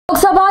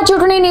વિધાનસભા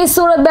ચૂંટણીની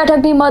સુરત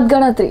બેઠકની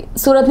મતગણતરી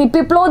સુરતની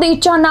પીપલોદ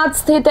ઈચ્છાનાથ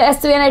સ્થિત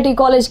એસવીએનઆઈટી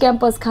કોલેજ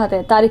કેમ્પસ ખાતે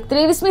તારીખ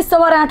 23મી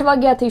સવારે 8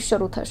 વાગ્યાથી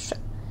શરૂ થશે।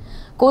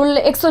 કુલ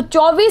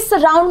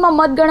 124 રાઉન્ડમાં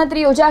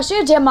મતગણતરી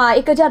યોજાશે,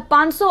 જેમાં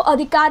 1500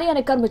 અધિકારી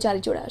અને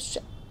કર્મચારી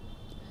જોડાશે।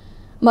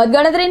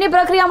 મતગણતરીની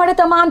પ્રક્રિયા માટે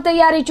તમામ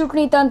તૈયારી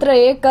ચૂંટણી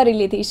તંત્રએ કરી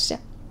લીધી છે।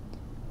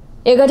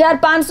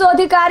 1500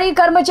 અધિકારી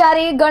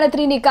કર્મચારી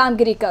ગણતરીની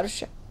કામગીરી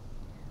કરશે।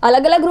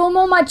 અલગ અલગ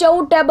રૂમોમાં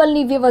 14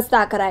 ટેબલની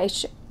વ્યવસ્થા કરાઈ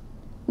છે।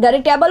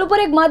 દરેક ટેબલ ઉપર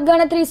એક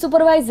મતગણતરી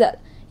સુપરવાઇઝર,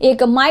 એક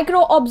માઇક્રો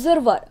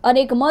ઓબ્ઝર્વર અને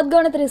એક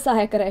મતગણતરી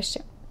સહાયક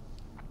રહેશે।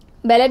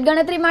 બેલેટ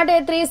ગણતરી માટે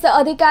 30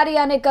 અધિકારી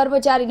અને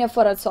કર્મચારીને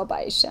ફરજ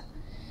સોંપાઈ છે।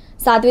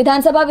 7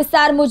 વિધાનસભા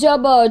વિસ્તાર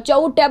મુજબ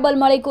 14 ટેબલ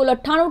મળી કુલ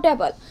 98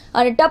 ટેબલ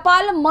અને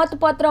ટપાલ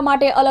મતપત્ર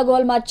માટે અલગ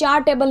હોલમાં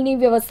 4 ટેબલની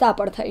વ્યવસ્થા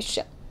પણ થઈ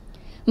છે।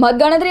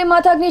 મતગણતરી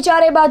મથકની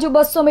ચારે બાજુ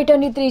 200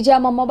 મીટરની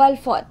ત્રિજ્યામાં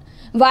મોબાઈલ ફોન,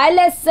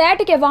 વાયરલેસ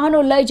સેટ કે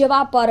વાહનો લઈ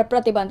જવા પર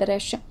પ્રતિબંધ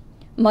રહેશે।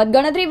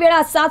 મતગણતરી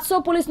વેળા 700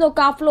 પોલીસનો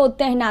કાફલો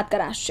તહેનાત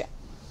કરાશે।